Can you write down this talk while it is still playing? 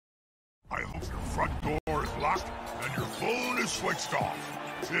front door is locked and your phone is switched off.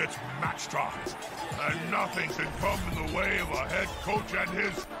 It's match time, and nothing can come in the way of a head coach and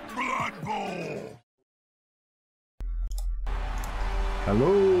his Blood Bowl.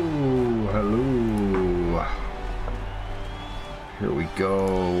 Hello, hello. Here we go.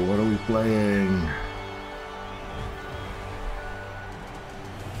 What are we playing?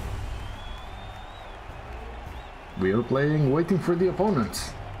 We are playing Waiting for the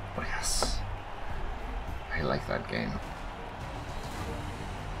Opponent. Oh yes. I like that game.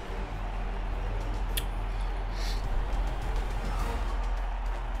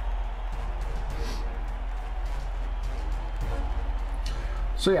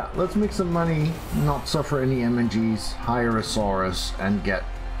 So yeah, let's make some money, not suffer any MNGs, hire a Saurus, and get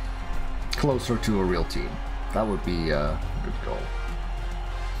closer to a real team. That would be a good goal.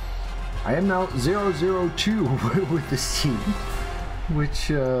 I am now 0-0-2 with this team, which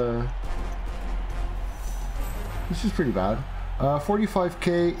is pretty bad.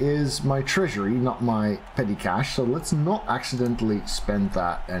 45k is my treasury, not my petty cash, so let's not accidentally spend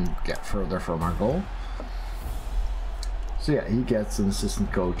that and get further from our goal. So yeah, he gets an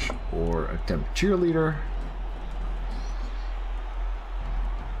assistant coach or a temp cheerleader.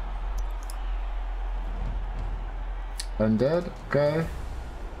 Undead, okay.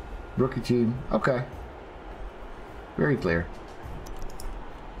 Rookie team, okay. Very clear.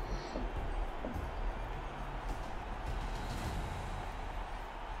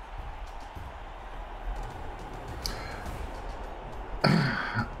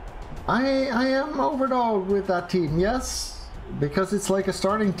 I am overdog with that team, yes, because it's like a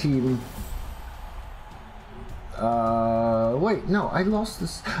starting team. Wait, no, I lost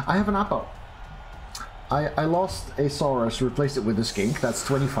this. I have an Appo. I lost a Saurus, replaced it with a Skink, that's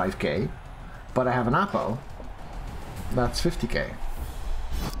 25k, but I have an Appo, that's 50k.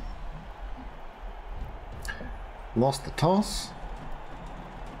 Lost the toss.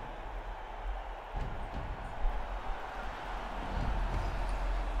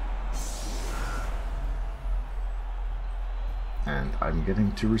 And I'm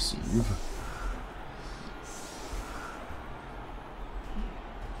getting to receive.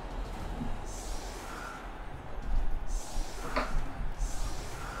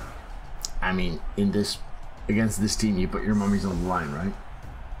 I mean, in this, against this team, you put your mummies on the line, right?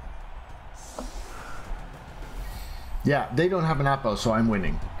 Yeah, they don't have an Appo, so I'm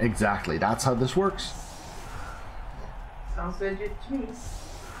winning. Exactly, that's how this works. Sounds legit to me.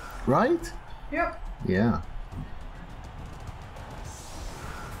 Right? Yep. Yeah.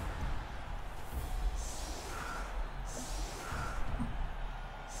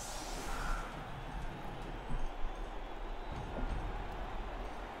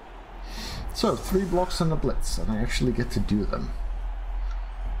 So, 3 blocks and a blitz, and I actually get to do them.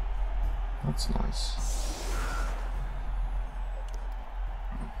 That's nice.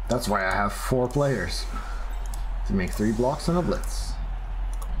 That's why I have 4 players. To make 3 blocks and a blitz.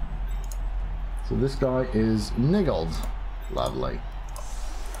 So this guy is niggled. Lovely.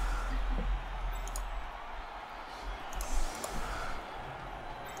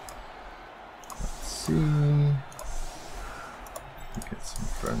 Let's see. Get some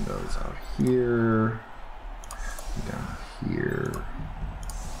friendos out here, down here,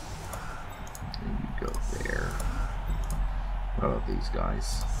 and you go there. What about these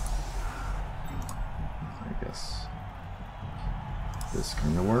guys? I guess this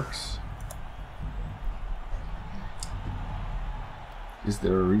kind of works. Is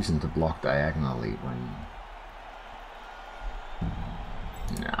there a reason to block diagonally when...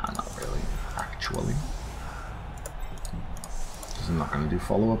 Nah, not really, actually. I'm not going to do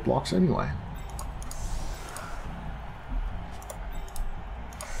follow-up blocks anyway.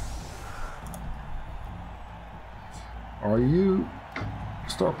 Are you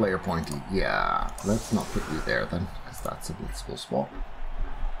star player pointy? Yeah, let's not put you there then, because that's a blitzable spot.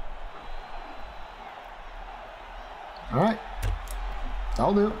 Alright,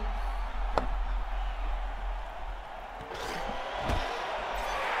 I'll do it.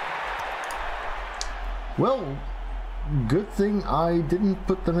 Well, good thing I didn't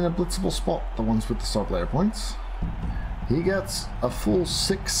put them in a blitzable spot, the ones with the star player points. He gets a full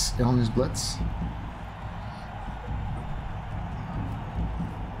 6 on his blitz.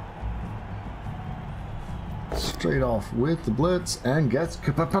 Straight off with the blitz and gets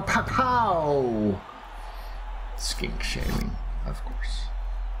pow! Skink shaming, of course.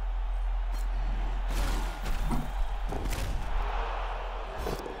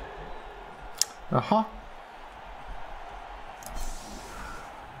 Aha.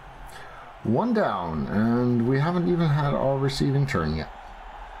 1 down, and we haven't even had our receiving turn yet.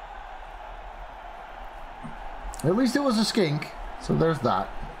 At least it was a skink, so there's that.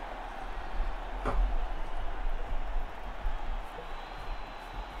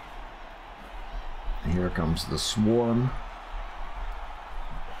 Here comes the swarm.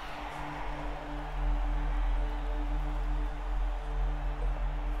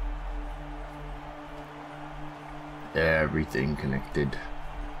 Everything connected.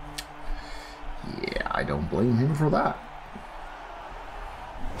 Yeah, I don't blame him for that.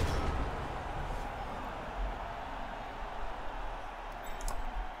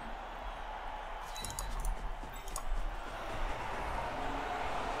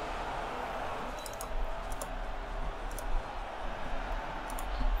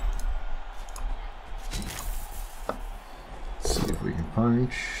 Let's see if we can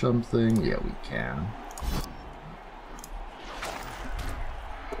punch something. Yeah, we can.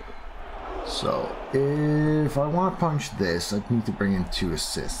 So, if I want to punch this, I'd need to bring in 2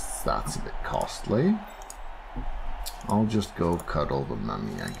 assists. That's a bit costly. I'll just go cuddle the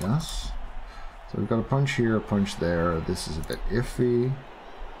mummy, I guess. So we've got a punch here, a punch there. This is a bit iffy.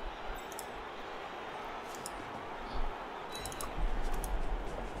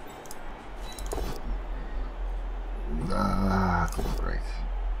 That's not great.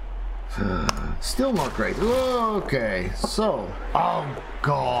 Still not great. Okay, so... Oh,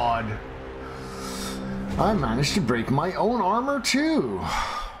 God. I managed to break my own armor too.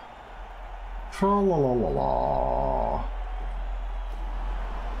 Tra-la-la-la-la.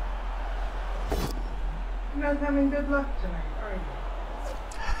 You're not having good luck tonight, are you?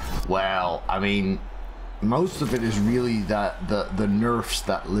 Well, I mean, most of it is really that the nerfs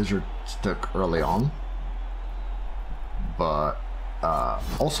that Lizards took early on. But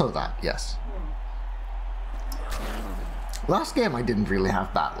also that, yes. Last game I didn't really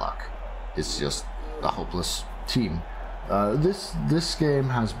have bad luck. It's just a hopeless team. This game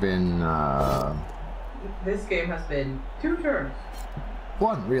has been... This game has been 2 turns.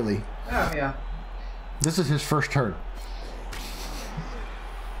 1, really. Oh, yeah. This is his first turn.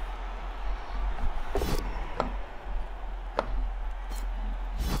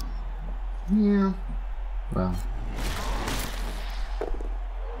 Yeah. Well.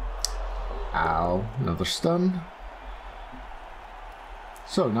 Ow. Another stun.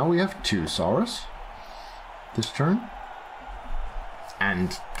 So now we have 2 Saurus this turn.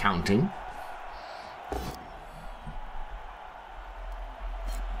 And counting.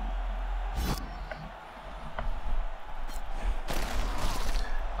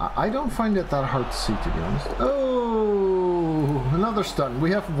 I don't find it that hard to see, to be honest. Oh, another stun.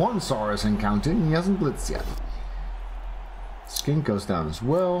 We have 1 Saurus in counting. He hasn't blitzed yet. Skink goes down as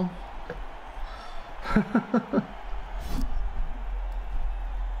well.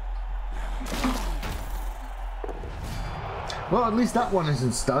 Well, at least that one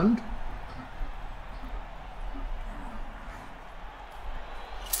isn't stunned.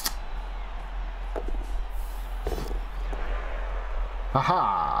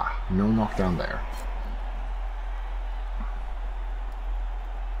 Haha! No knockdown there.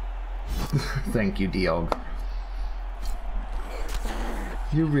 Thank you, Diog.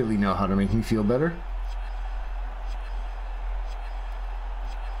 You really know how to make me feel better.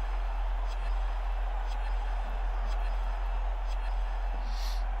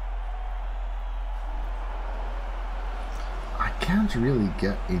 I can't really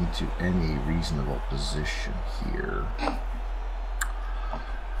get into any reasonable position here.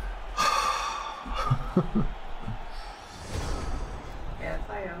 Yes,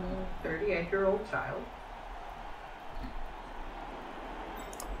 I am a 38-year-old child.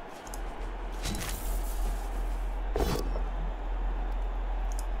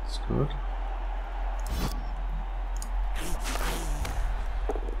 That's good.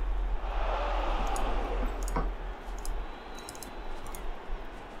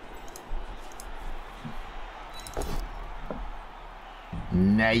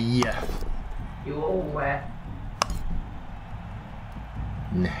 Nej. Jo.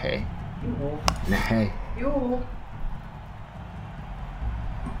 Nej. Jo. Nej. Jo.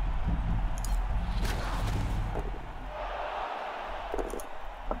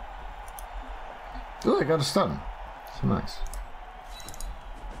 Oh, I got a stun. So nice.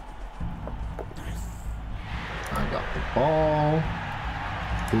 I got the ball.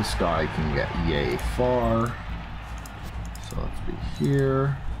 This guy can get yay far. So let's be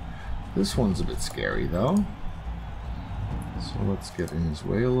here. This one's a bit scary though. So let's get in his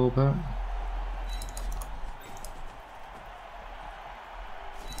way a little bit.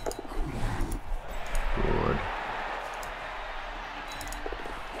 Good.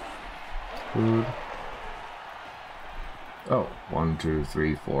 Good. Oh, 1, 2,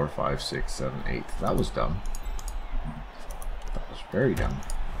 3, 4, 5, 6, 7, 8. That was dumb. It's very dumb.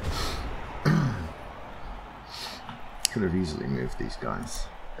 Could have easily moved these guys.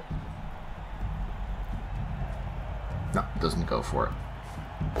 No, doesn't go for it.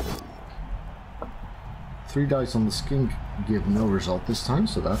 3 dice on the skink give no result this time,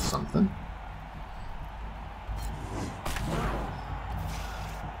 so that's something.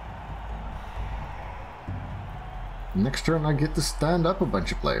 Next turn I get to stand up a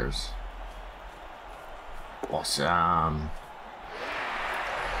bunch of players. Awesome.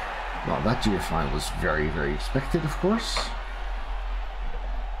 Well, that GFI was very, very expected, of course.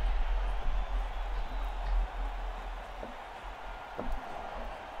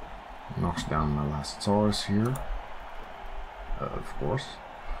 Knocks down my last Taurus here. Of course.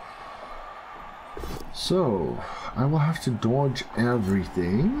 So, I will have to dodge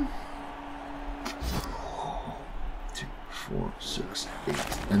everything. 2, 4, 6, 8.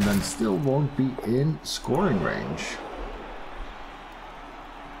 And then still won't be in scoring range.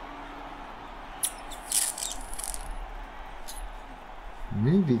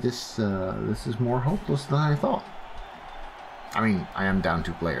 Maybe this is more hopeless than I thought. I mean, I am down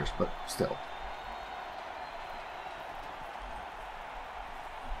 2 players, but still.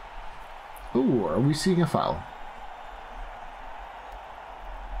 Ooh, are we seeing a foul?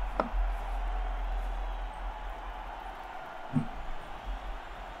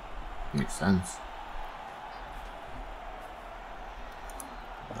 Makes sense.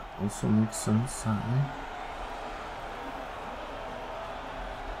 That also makes sense, sadly.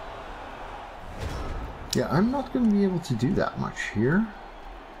 Yeah, I'm not going to be able to do that much here.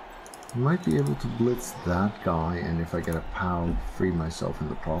 I might be able to blitz that guy, and if I get a POW, free myself in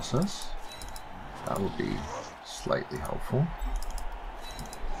the process. That would be slightly helpful.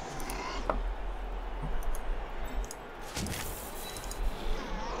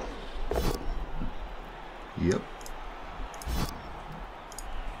 Yep.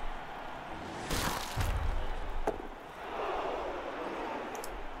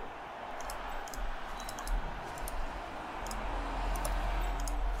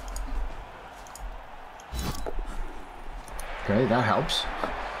 Okay, that helps.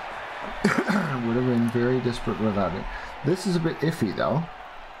 Would have been very desperate without it. This is a bit iffy though.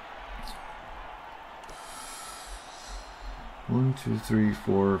 1, 2, 3,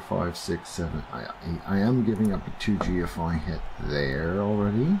 4, 5, 6, 7. I am giving up a 2 GFI hit there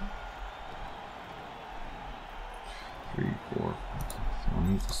already. 3, 4. So I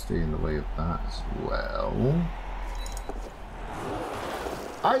need to stay in the way of that as well.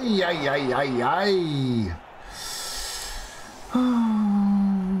 Ay, ay, ay, ay, ay.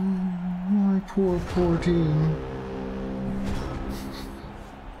 My poor team.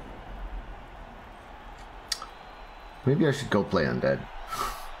 Maybe I should go play Undead.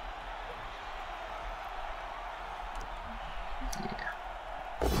 Yeah.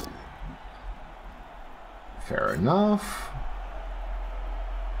 Fair enough.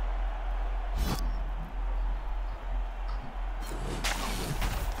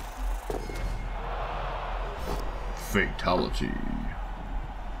 Fatality.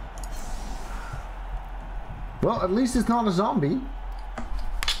 Well, at least it's not a zombie.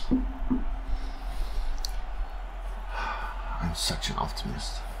 I'm such an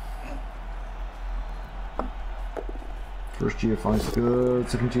optimist. First GFI is good,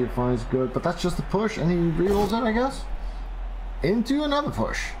 second GFI is good, but that's just a push, and he rerolls it, I guess? Into another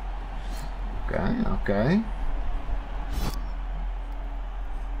push. Okay, okay.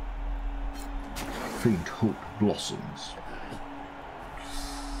 Faint hope blossoms.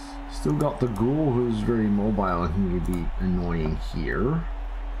 Still got the ghoul who's very mobile and he can be annoying here.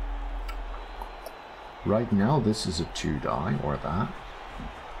 Right now this is a 2 die or that.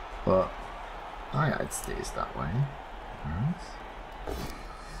 But oh yeah, it stays that way. Alright.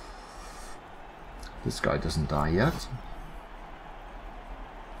 This guy doesn't die yet.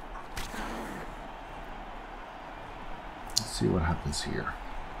 Let's see what happens here.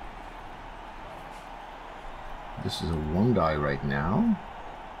 This is a 1 die right now,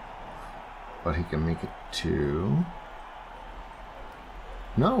 but he can make it 2.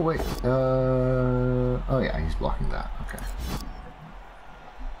 No, wait. Oh yeah, he's blocking that. Okay.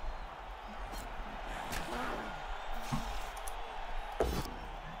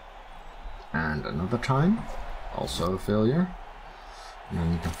 And another time, also a failure. And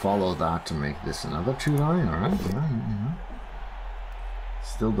then you can follow that to make this another 2 die. All right. Yeah.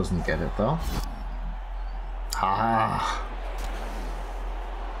 Still doesn't get it though. Ah!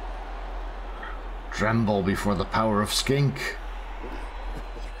 Tremble before the power of skink.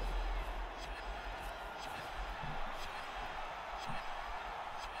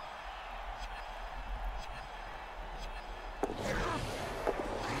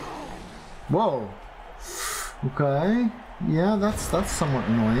 Whoa. Okay. Yeah, that's somewhat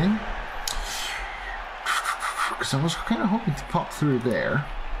annoying. Because I was kind of hoping to pop through there.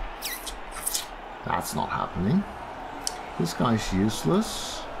 That's not happening. This guy's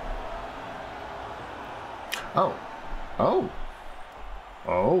useless. Oh. Oh.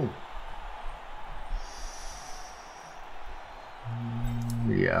 Oh.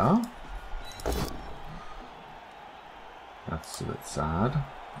 Yeah. That's a bit sad.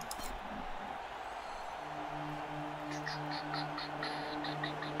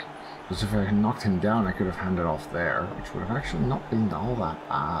 Because if I had knocked him down, I could have handed off there, which would have actually not been all that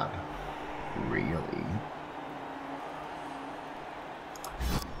bad. Really.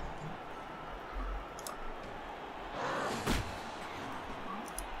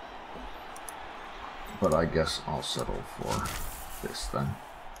 But I guess I'll settle for this then.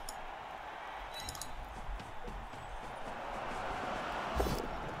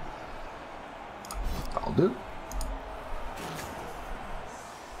 That'll do.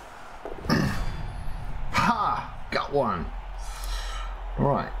 Ha! Got one!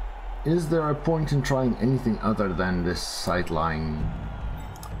 Alright. Is there a point in trying anything other than this sideline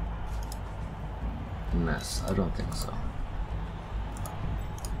mess? I don't think so.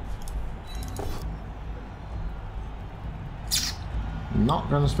 Not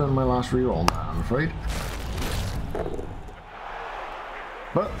gonna spend my last reroll on that, I'm afraid.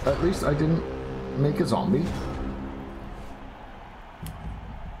 But at least I didn't make a zombie.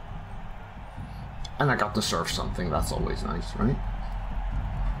 And I got to surf something, that's always nice, right?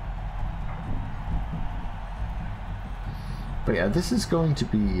 But yeah, this is going to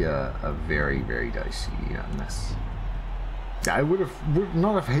be a very, very dicey mess. I would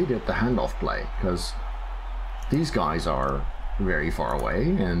not have hated the handoff play, because these guys are very far away,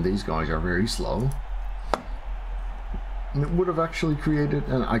 and these guys are very slow. And it would have actually created,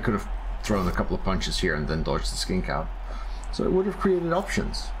 and I could have thrown a couple of punches here and then dodged the skink out. So it would have created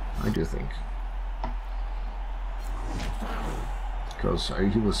options, I do think. Because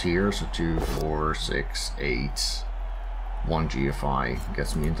he was here, so 2, 4, 6, 8, 1 GFI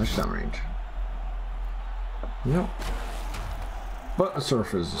gets me in touchdown range. Yep. But a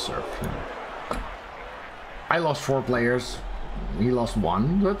surf is a surf. Yeah. I lost 4 players. He lost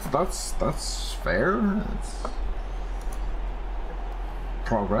 1. That's fair. That's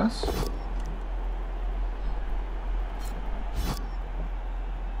progress.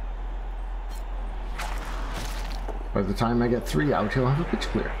 By the time I get 3 out, he'll have a pitch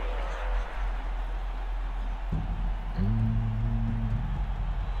clear.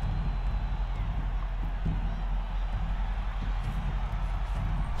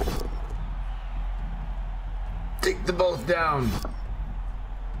 Take the both down.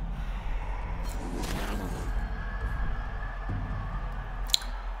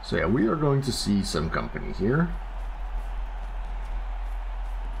 So yeah, we are going to see some company here.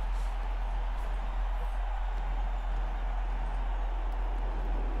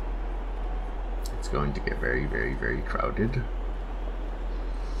 It's going to get very, very, very crowded.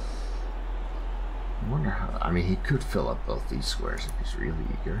 I wonder how, I mean, he could fill up both these squares if he's really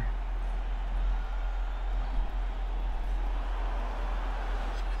eager.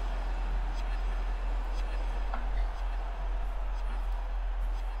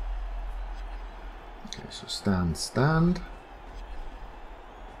 Okay, so stand.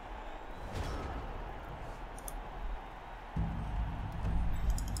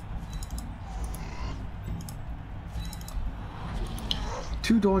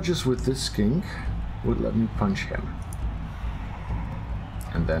 Two dodges with this skink would let me punch him.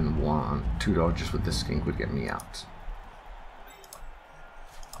 And then 2 dodges with this skink would get me out.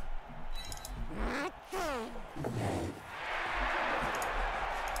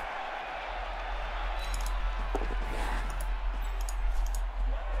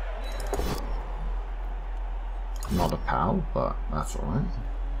 Not a POW, but that's alright.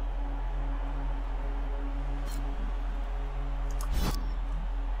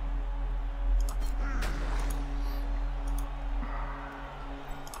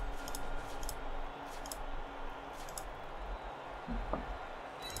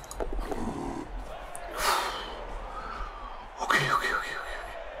 Okay.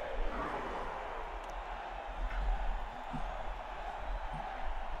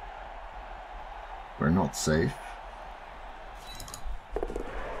 We're not safe.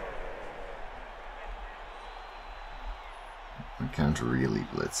 I can't really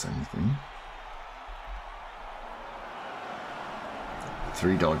blitz anything.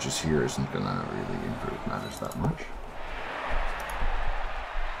 3 dodges here isn't gonna really improve matters that much.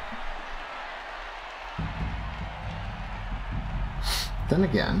 Then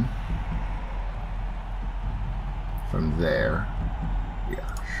again, from there.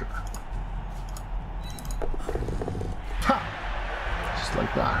 Yeah, sure. Ha! Just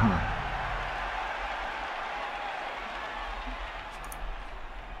like that, huh?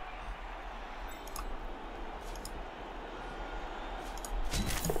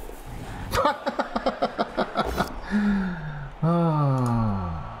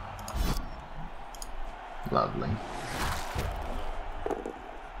 Lovely.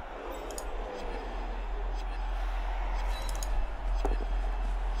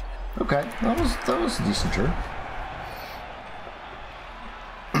 Okay, that was a decent turn.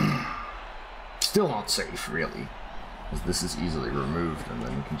 Still not safe, really, because this is easily removed, and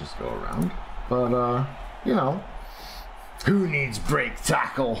then we can just go around. But you know, who needs break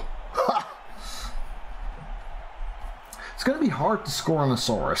tackle? Ha! It's gonna be hard to score on a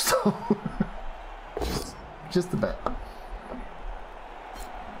Saurus, though. just a bit.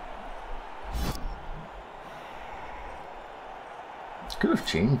 Could have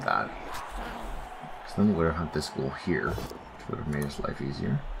changed that, because then we would have had this goal here, which would have made his life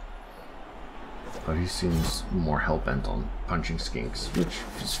easier. But he seems more hell-bent on punching skinks, which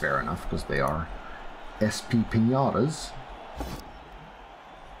is fair enough, because they are SP Pinatas.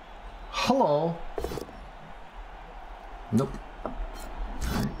 Hello! Nope.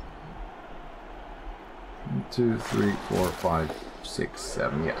 Right. 1, 2, 3, 4, 5, 6,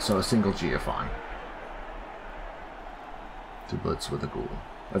 7. Yeah, so a single GFI. To blitz with a ghoul.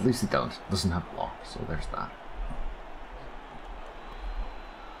 At least it doesn't have block, so there's that.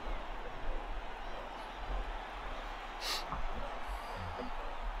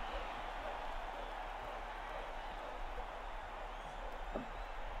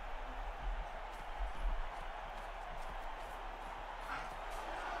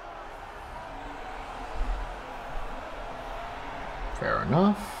 Fair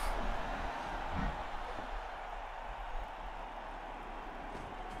enough.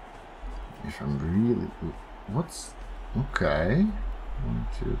 If I'm really... What's... Okay. 1,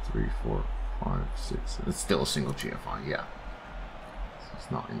 2, 3, 4, 5, 6... It's still a single GFI, yeah. So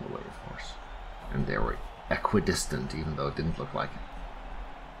it's not in the way, of course. And they were equidistant, even though it didn't look like it.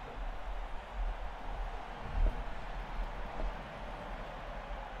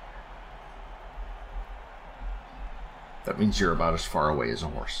 That means you're about as far away as a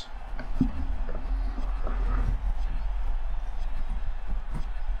horse.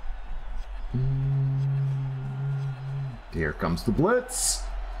 Here comes the blitz.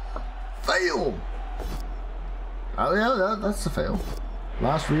 Fail. Oh yeah, that's a fail.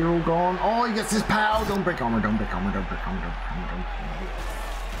 Last reroll gone. Oh, he gets his pow. Don't break armor. Don't break armor. Don't break armor. Don't break armor. Don't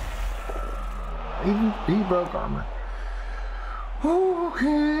break armor. He broke armor. Oh,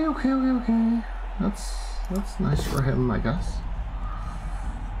 okay. That's nice for him, I guess.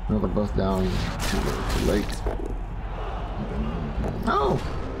 No, they're both down. Too late. Oh!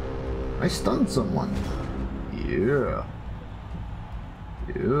 I stunned someone. Yeah.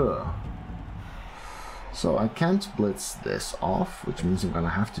 So I can't blitz this off, which means I'm gonna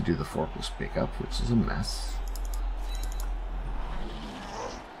have to do the 4+ pickup, which is a mess.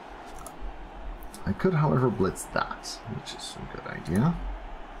 I could, however, blitz that, which is a good idea.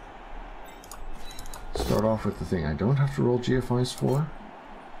 Start off with the thing I don't have to roll GFIs for.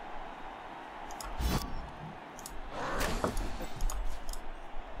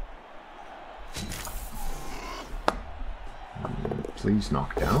 Please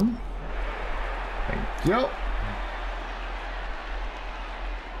knock down. Thank you.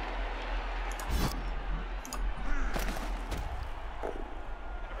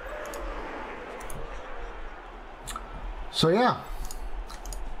 So yeah.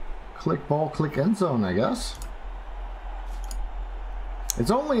 Click ball, click end zone, I guess.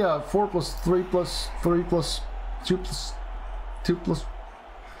 It's only a 4 plus 3 plus 3 plus 2 plus 2 plus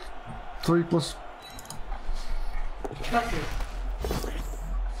 3 plus.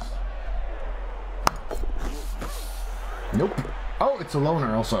 Nope. Oh, it's a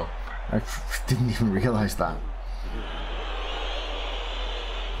loner also. I didn't even realize that.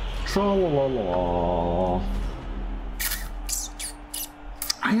 Tra-la-la-la.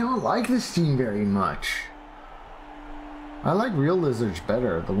 I don't like this team very much. I like real lizards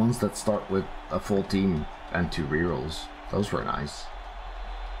better, the ones that start with a full team and 2 rerolls. Those were nice.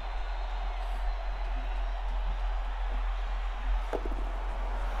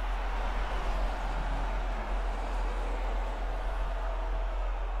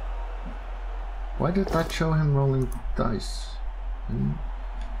 Why did that show him rolling dice?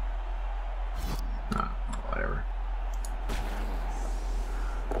 Ah, whatever.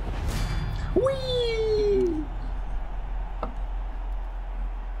 Whee!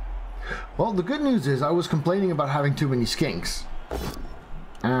 Well, the good news is I was complaining about having too many skinks.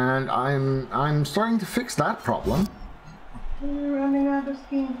 And I'm starting to fix that problem. You're running out of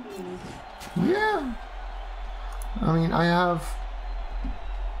skinkies. Yeah. I mean, I have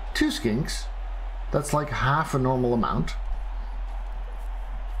 2 skinks. That's like half a normal amount.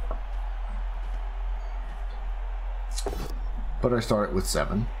 But I started with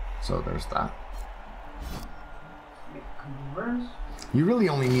 7, so there's that. You really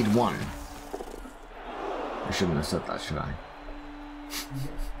only need 1. I shouldn't have said that, should I?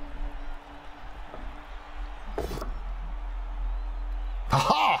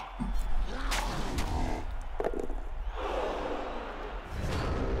 Haha!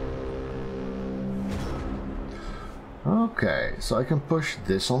 Okay, so I can push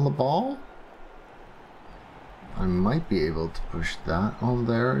this on the ball. I might be able to push that on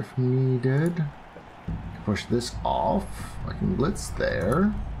there if needed. Push this off. I can blitz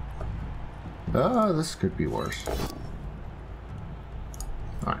there. Ah, this could be worse.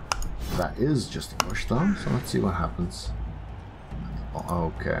 Alright, that is just a push though, so let's see what happens.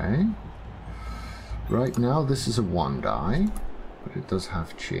 Okay. Right now this is a 1 die, but it does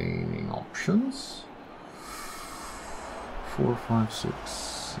have chaining options. 4, 5, 6,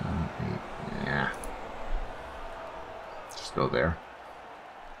 7, 8. Yeah. Just go there.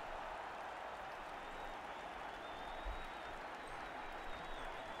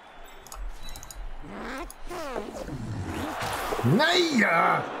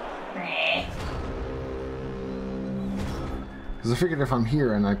 Naya! Because I figured if I'm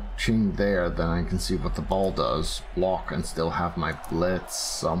here and I chain there, then I can see what the ball does. Block and still have my blitz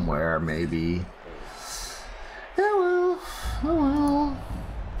somewhere, maybe. Yeah, well. Oh well.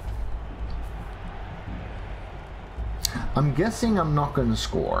 I'm guessing I'm not going to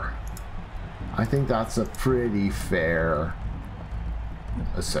score. I think that's a pretty fair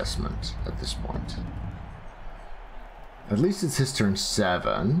assessment at this point. At least it's his turn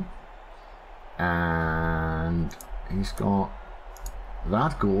 7. And he's got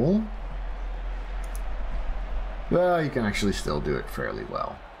that goal. Well, he can actually still do it fairly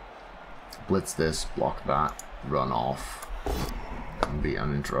well. Blitz this, block that, run off, and be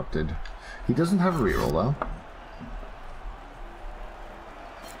uninterrupted. He doesn't have a reroll though.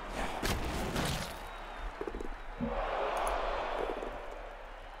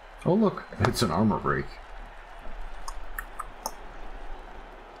 Oh look, it's an armor break.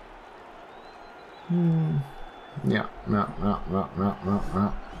 Yeah, no.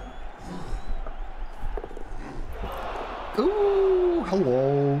 Ooh,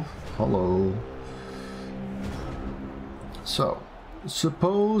 hello. So,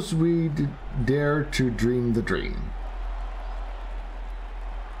 suppose we dare to dream the dream.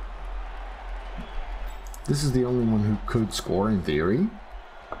 This is the only one who could score in theory.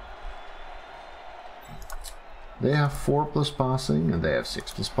 They have 4 plus passing and they have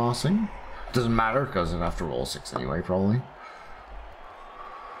 6 plus passing. Doesn't matter because I'd have to roll 6 anyway, probably.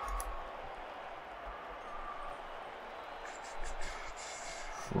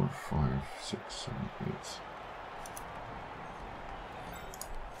 Four, 5, 6, 7,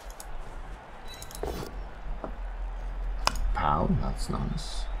 8. Pow, that's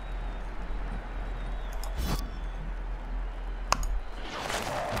nice.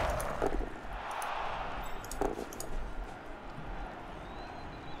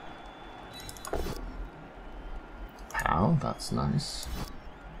 Pow, that's nice.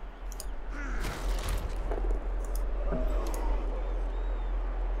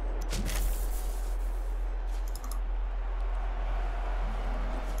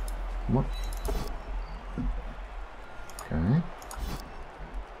 What? Okay.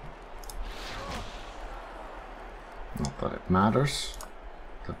 Not that it matters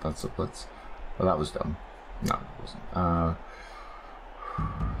that that's a blitz. Well, that was dumb. No, it wasn't.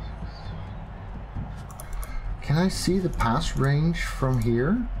 Can I see the pass range from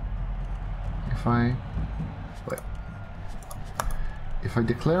here? If I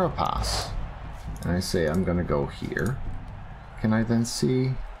declare a pass and I say I'm gonna go here, can I then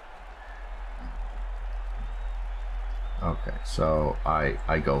see? Okay, so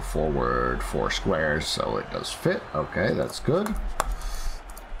I go forward 4 squares, so it does fit. Okay, that's good.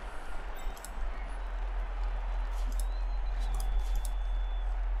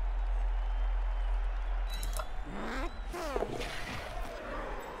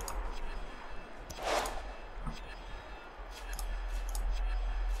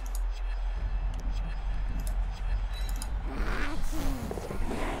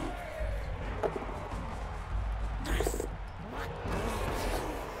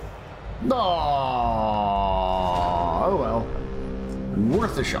 Oh well,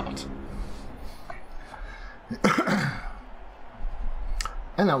 worth a shot.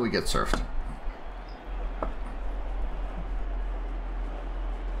 And now we get surfed.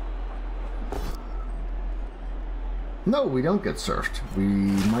 No, we don't get surfed. We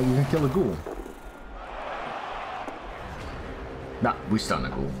might even kill a ghoul. Nah, we stun a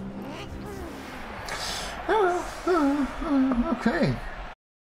ghoul. Okay.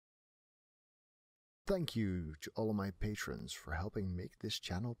 Thank you to all of my patrons for helping make this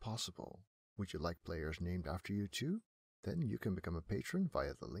channel possible. Would you like players named after you too? Then you can become a patron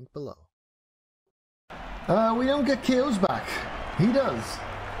via the link below. We don't get KOs back. He does.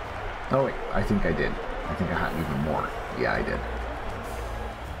 Oh wait, I think I did. I think I had even more. Yeah, I did.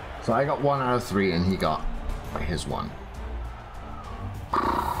 So I got 1 out of 3 and he got his 1.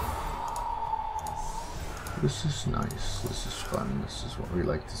 This is nice. This is fun. This is what we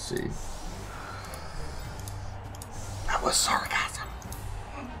like to see. That was sarcasm.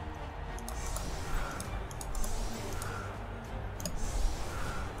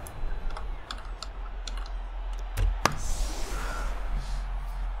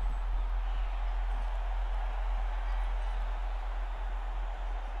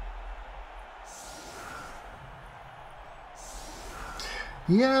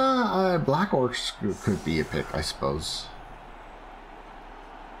 Yeah, Black Orcs could be a pick, I suppose.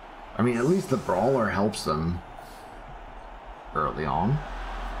 I mean, at least the Brawler helps them early on.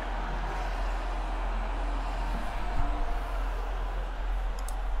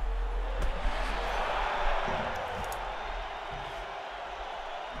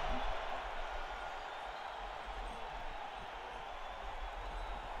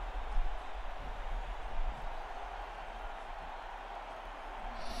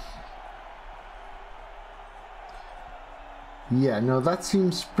 Yeah, no, that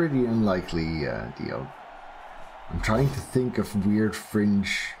seems pretty unlikely, Dio. I'm trying to think of weird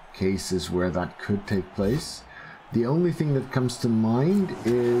fringe cases where that could take place. The only thing that comes to mind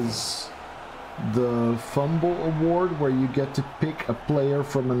is the Fumble Award, where you get to pick a player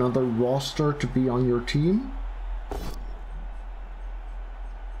from another roster to be on your team.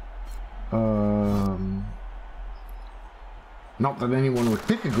 Not that anyone would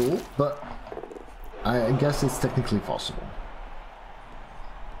pick a ghoul, but I guess it's technically possible.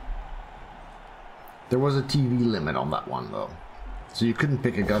 There was a TV limit on that one, though. So you couldn't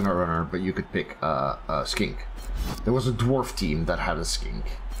pick a gunner runner, but you could pick a skink. There was a dwarf team that had a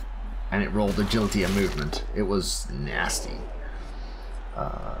skink. And it rolled agility and movement. It was nasty.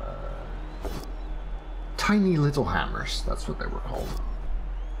 Tiny little hammers, that's what they were called.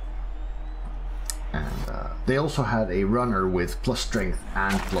 And they also had a runner with plus strength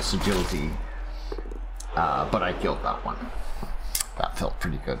and plus agility. But I killed that one. That felt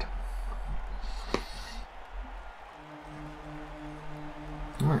pretty good.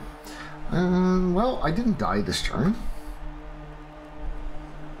 Alright. Well, I didn't die this turn.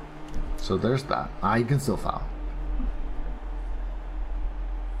 So there's that. I can still foul.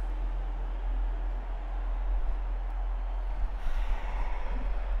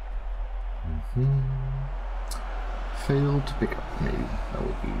 Failed to pick up, maybe. That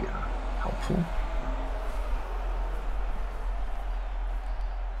would be helpful.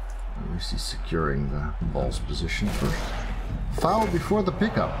 Let me see, securing the ball's position first. Foul before the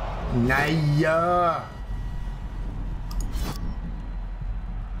pickup. Naya!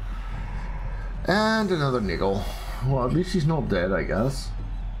 And another niggle. Well, at least he's not dead, I guess.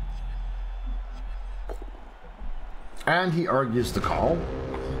 And he argues the call.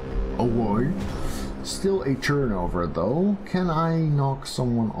 Award. Still a turnover, though. Can I knock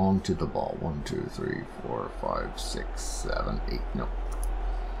someone onto the ball? 1, 2, 3, 4, 5, 6, 7, 8. No.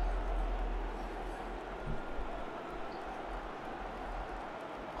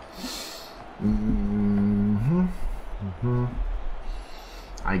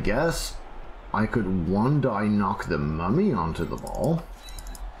 I guess I could one die knock the mummy onto the ball.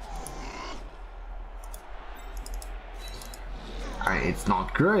 It's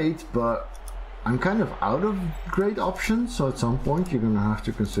not great, but I'm kind of out of great options, so at some point you're gonna have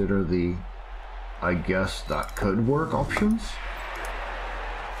to consider the I guess that could work options.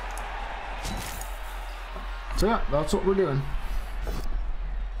 So yeah, that's what we're doing.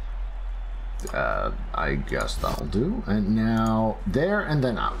 I guess that'll do. And now there and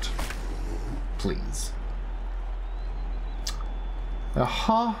then out. Please.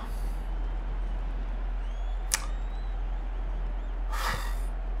 Aha.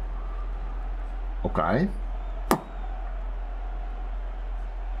 Okay.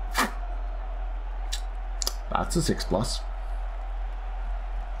 That's a 6+.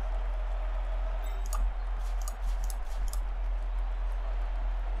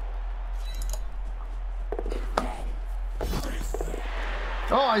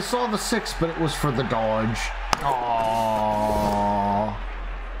 Oh, I saw the 6, but it was for the dodge. Aww.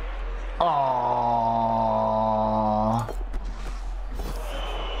 Aww.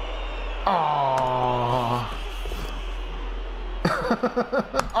 Aww.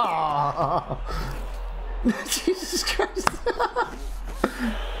 Aww. Jesus Christ.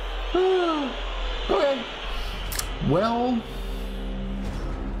 Okay. Well.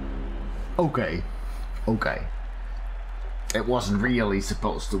 Okay. Okay. It wasn't really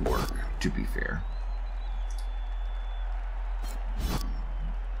supposed to work, to be fair.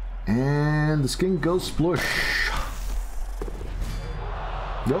 And the skin goes splush.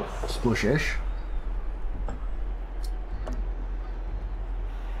 Nope, splush-ish.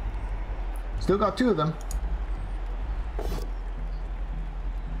 Still got 2 of them.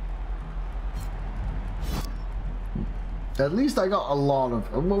 At least I got a lot of...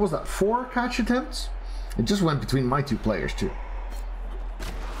 What was that? 4 catch attempts? It just went between my 2 players too.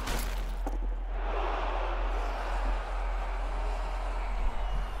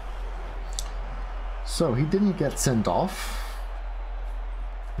 So he didn't get sent off.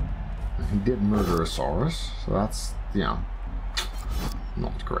 He did murder a Saurus, so that's, you know,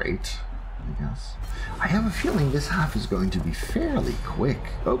 not great, I guess. I have a feeling this half is going to be fairly quick.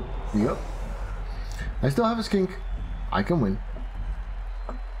 Oh, yep. I still have a skink. I can win.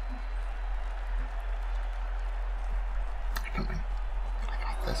 I can win. I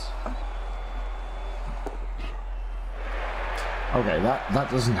got this. Okay,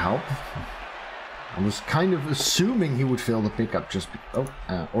 that doesn't help. I was kind of assuming he would fail the pickup just or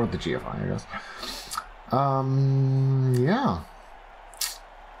the GFI, I guess. Yeah.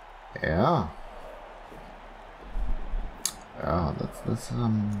 Yeah. Yeah, that's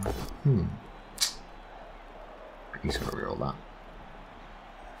He's gonna reroll that.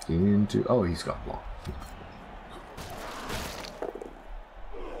 Into... Oh, he's got block.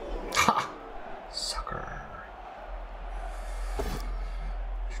 Ha! Sucker.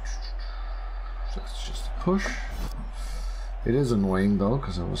 That's just a push. It is annoying though,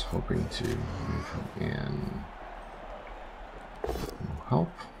 because I was hoping to move him in. No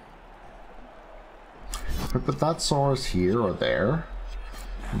help. But that Saurus here or there.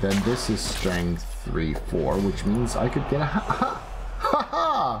 Then this is strength 3-4, which means I could get a ha.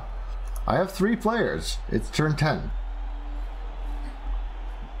 I have 3 players. It's turn 10.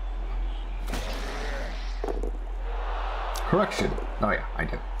 Correction. Oh yeah, I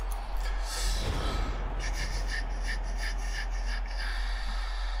do.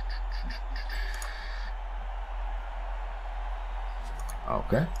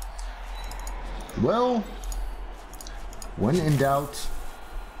 Okay. Well, when in doubt,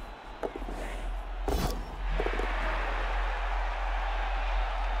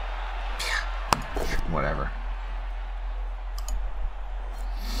 whatever.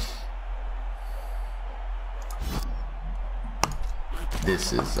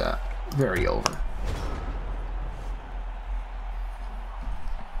 This is very over.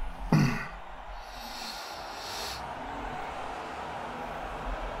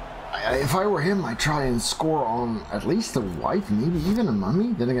 If I were him, I'd try and score on at least a white, maybe even a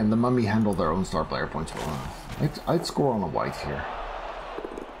mummy. Then again, the mummy handled their own star player points well. I'd score on a white here.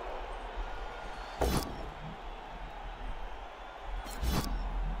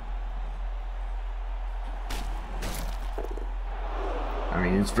 I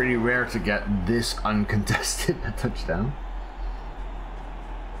mean, it's pretty rare to get this uncontested a touchdown.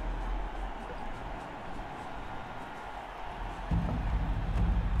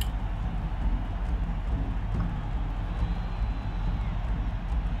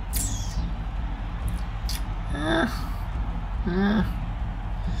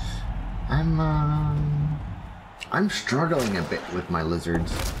 I'm struggling a bit with my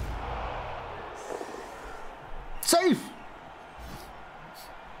lizards. Safe!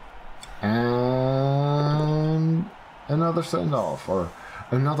 And another send off, or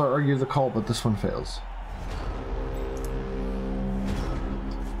another argue the call, but this one fails.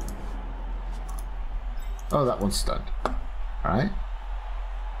 Oh, that one's stunned. Alright.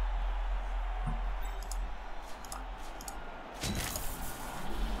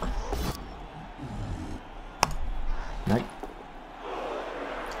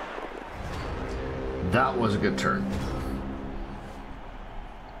 That was a good turn.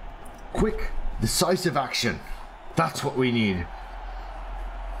 Quick, decisive action. That's what we need.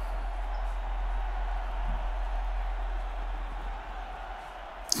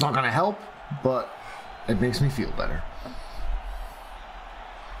 It's not gonna help, but it makes me feel better.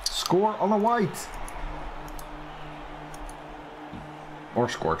 Score on a white. Or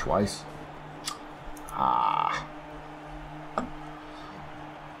score twice. Ah.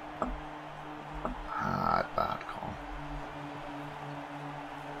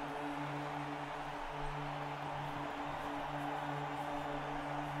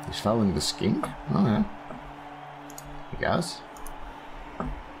 He's fouling the skink? Oh, yeah. I guess.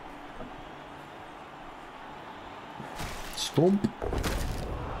 Stomp.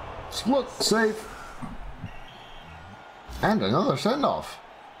 Split. Save. And another send-off.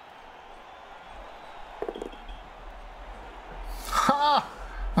 Ha!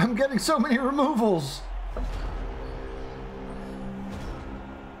 I'm getting so many removals.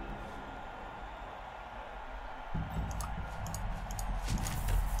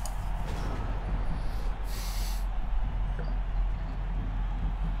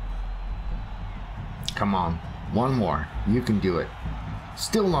 Come on. One more. You can do it.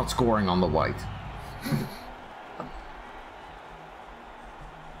 Still not scoring on the white.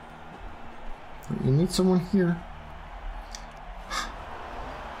 You need someone here.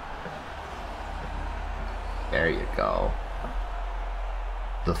 There you go.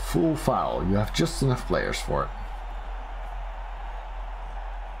 The full foul. You have just enough players for it.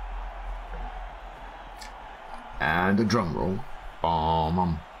 And a drum roll.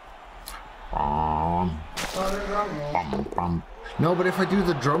 No, but if I do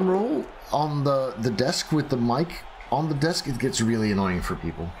the drum roll on the desk with the mic on the desk, it gets really annoying for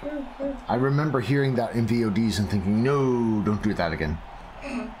people. I remember hearing that in VODs and thinking, no, don't do that again.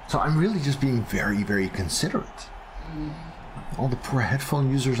 So I'm really just being very, very considerate. All the poor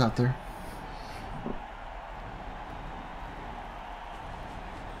headphone users out there.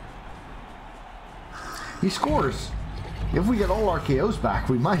 He scores. If we get all our KOs back,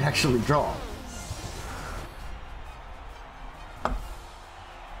 we might actually draw.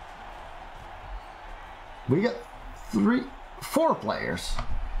 We get 4 players.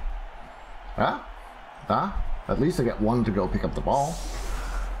 At least I get one to go pick up the ball.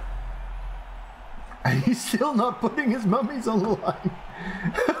 And he's still not putting his mummies on the line.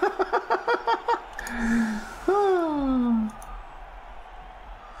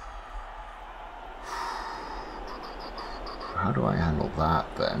 How do I handle that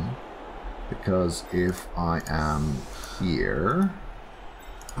then? Because if I am here...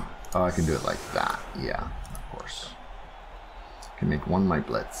 Oh, I can do it like that. Yeah, of course. I can make one my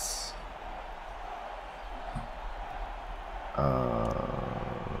blitz.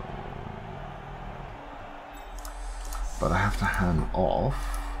 But I have to hand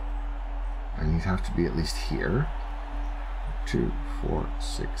off. And you'd have to be at least here. 2, 4,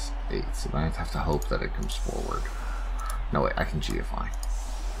 6, 8. So then I'd have to hope that it comes forward. No, wait, I can GFI.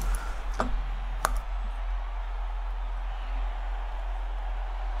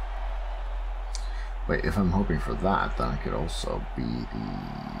 Wait, if I'm hoping for that, then I could also be the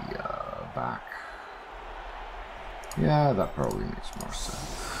back. Yeah, that probably makes more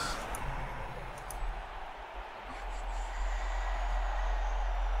sense.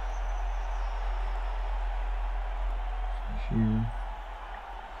 Here.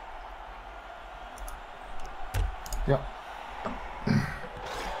 Yep.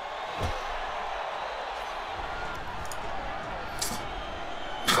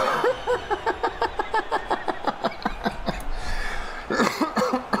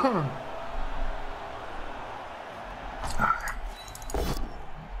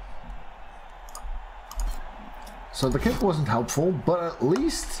 So the kick wasn't helpful, but at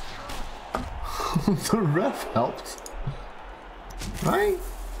least the ref helped, right?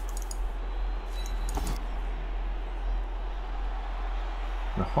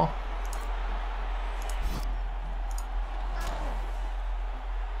 Uh-huh.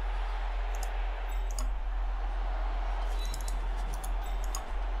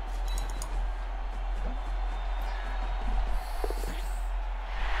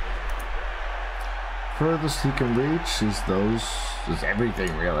 Furthest he can reach is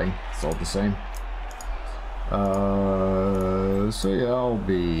everything really. It's all the same. So yeah, I'll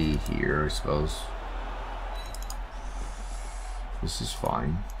be here, I suppose. This is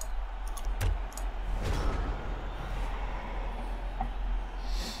fine.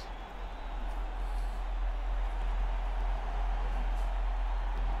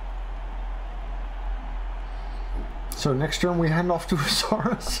 So next turn we hand off to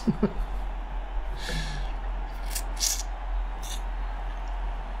Asaurus.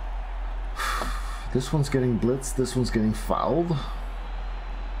 This one's getting blitzed, this one's getting fouled.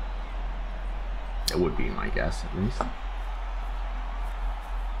 It would be my guess, at least.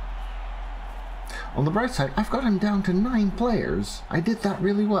 On the bright side, I've got him down to 9 players. I did that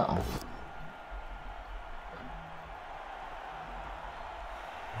really well.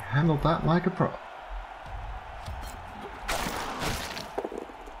 Handled that like a pro.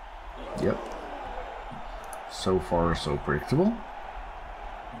 Yep. So far, so predictable.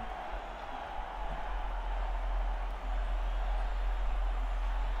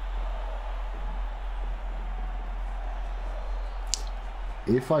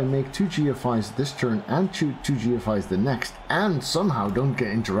 if I make 2 GFIs this turn and 2 GFIs the next, and somehow don't get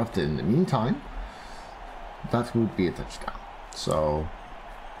interrupted in the meantime, that would be a touchdown. So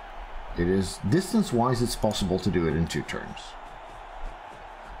it is, distance-wise, it's possible to do it in 2 turns.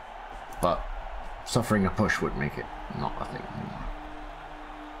 But suffering a push would make it not a thing anymore.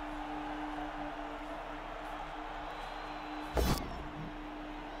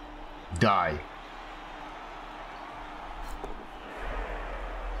 Die.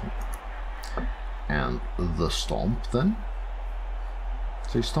 And the stomp then.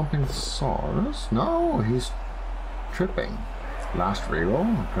 So he's stomping the Saurus? No, he's tripping. Last reroll,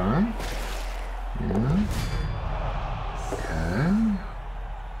 okay. Yeah. Okay.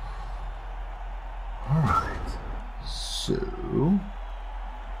 Alright. So.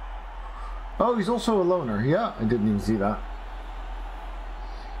 Oh, he's also a loner. Yeah, I didn't even see that.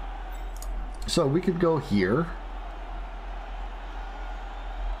 So we could go here.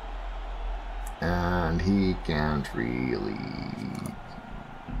 And he can't really...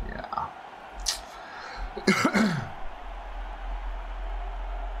 Yeah.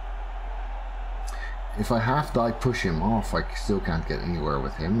 If I half-die push him off, I still can't get anywhere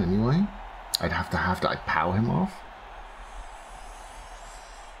with him anyway. I'd have to half-die pow him off.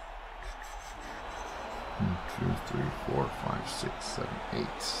 1, 2, 3, 4, 5, 6, 7, 8.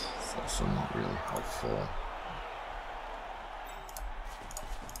 It's also not really helpful.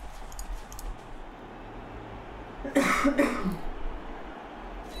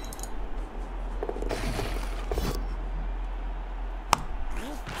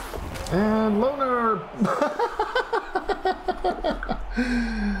 And loner!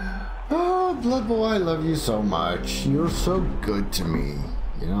 Oh, bloodbowl, I love you so much. You're so good to me,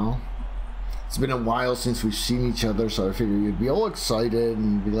 you know? It's been a while since we've seen each other, so I figured you'd be all excited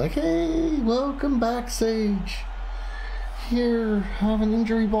and be like, hey, welcome back, Sage. Here, have an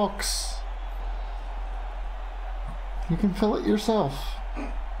injury box. You can fill it yourself.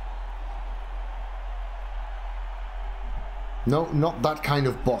 No, not that kind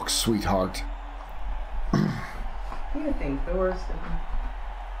of box, sweetheart. You think the worst of me.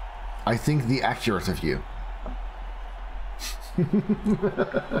 I think the accurate of you.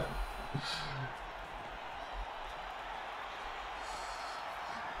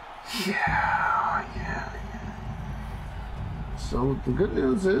 Yeah. So the good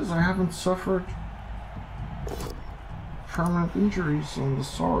news is I haven't suffered permanent injuries on the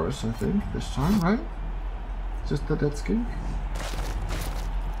Saurus, I think, this time, right? Just the dead skink?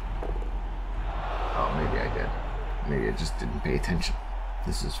 Oh, maybe I did. Maybe I just didn't pay attention.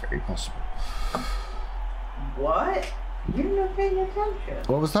 This is very possible. What? You're not paying attention.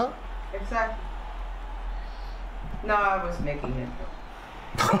 What was that? Exactly. No, I was making it.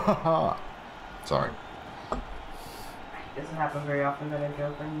 Sorry. It doesn't happen very often that I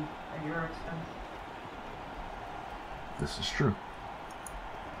joke at your expense. This is true.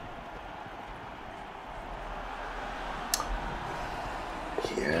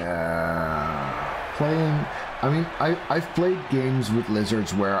 Yeah. Playing... I mean, I've played games with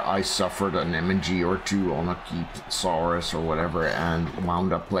lizards where I suffered an MNG or two on a keep Saurus or whatever and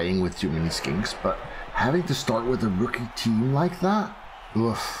wound up playing with too many skinks, but having to start with a rookie team like that?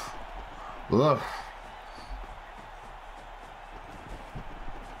 Oof. Oof.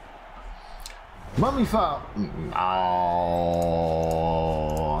 Mummy foul! Oh,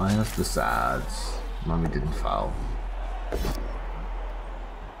 that's the sads. Mummy didn't foul.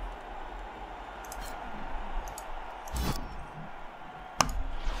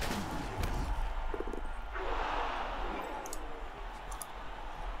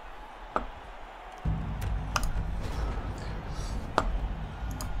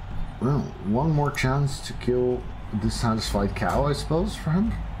 Well, one more chance to kill a dissatisfied cow, I suppose, for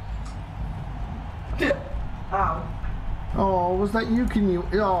him. Ow. Oh, was that you?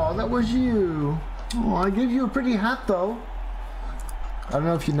 Oh, that was you. Oh, I gave you a pretty hat, though. I don't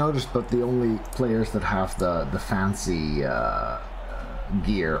know if you noticed, but the only players that have the fancy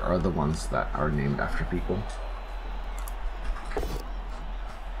gear are the ones that are named after people.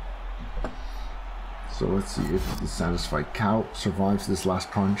 So let's see if the dissatisfied cow survives this last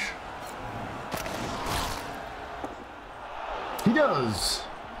punch. He does!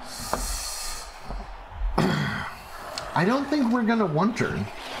 I don't think we're gonna one turn.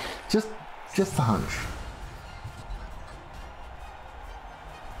 Just a hunch.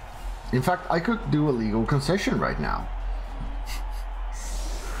 In fact, I could do a legal concession right now.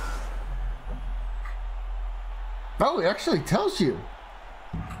 Oh, it actually tells you.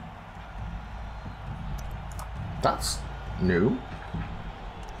 That's new.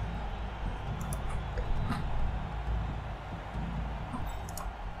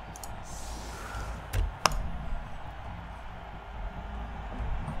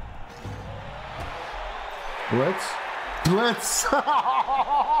 Blitz. Blitz!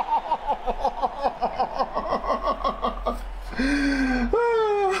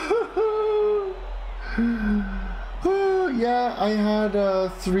 Yeah, I had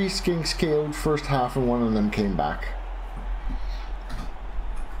 3 skinks KO'd first half and one of them came back.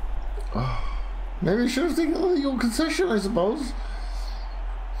 Maybe I should have taken a legal concession, I suppose.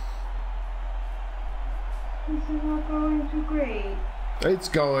 This is not going too great. It's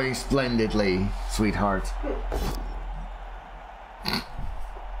going splendidly, sweetheart.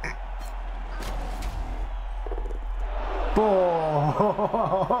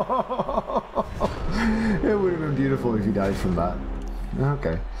 It would have been beautiful if you died from that.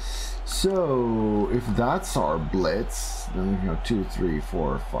 Okay. So, if that's our blitz, then we go 2, 3,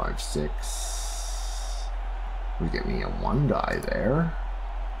 4, 5, 6. We get me a 1 die there.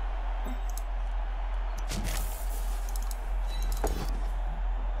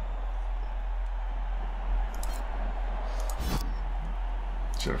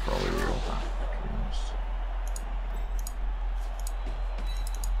 Should have probably rerolled that, to be honest.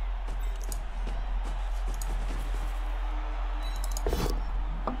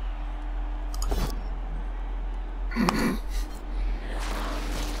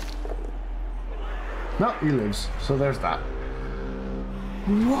 No, he lives, so there's that.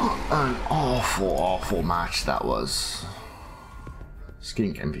 What an awful match that was.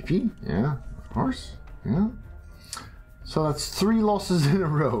 Skink MVP, yeah, of course, yeah. So that's 3 losses in a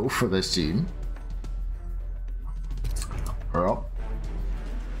row for this team. Well,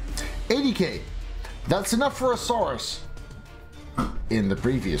 80k. That's enough for a Saurus in the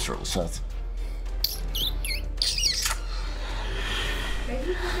previous rule set. Maybe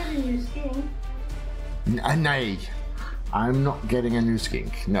you can get a new skin. Nay, I'm not getting a new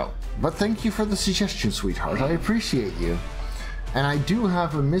skink, no. But thank you for the suggestion, sweetheart. I appreciate you. And I do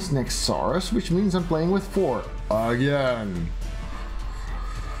have a miss next Saurus, which means I'm playing with 4 again.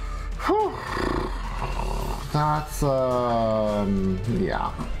 Whew. That's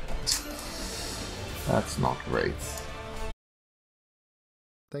yeah. That's not great.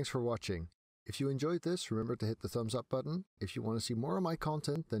 Thanks for watching. If you enjoyed this, remember to hit the thumbs up button. If you want to see more of my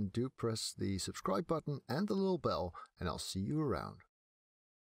content, then do press the subscribe button and the little bell, and I'll see you around.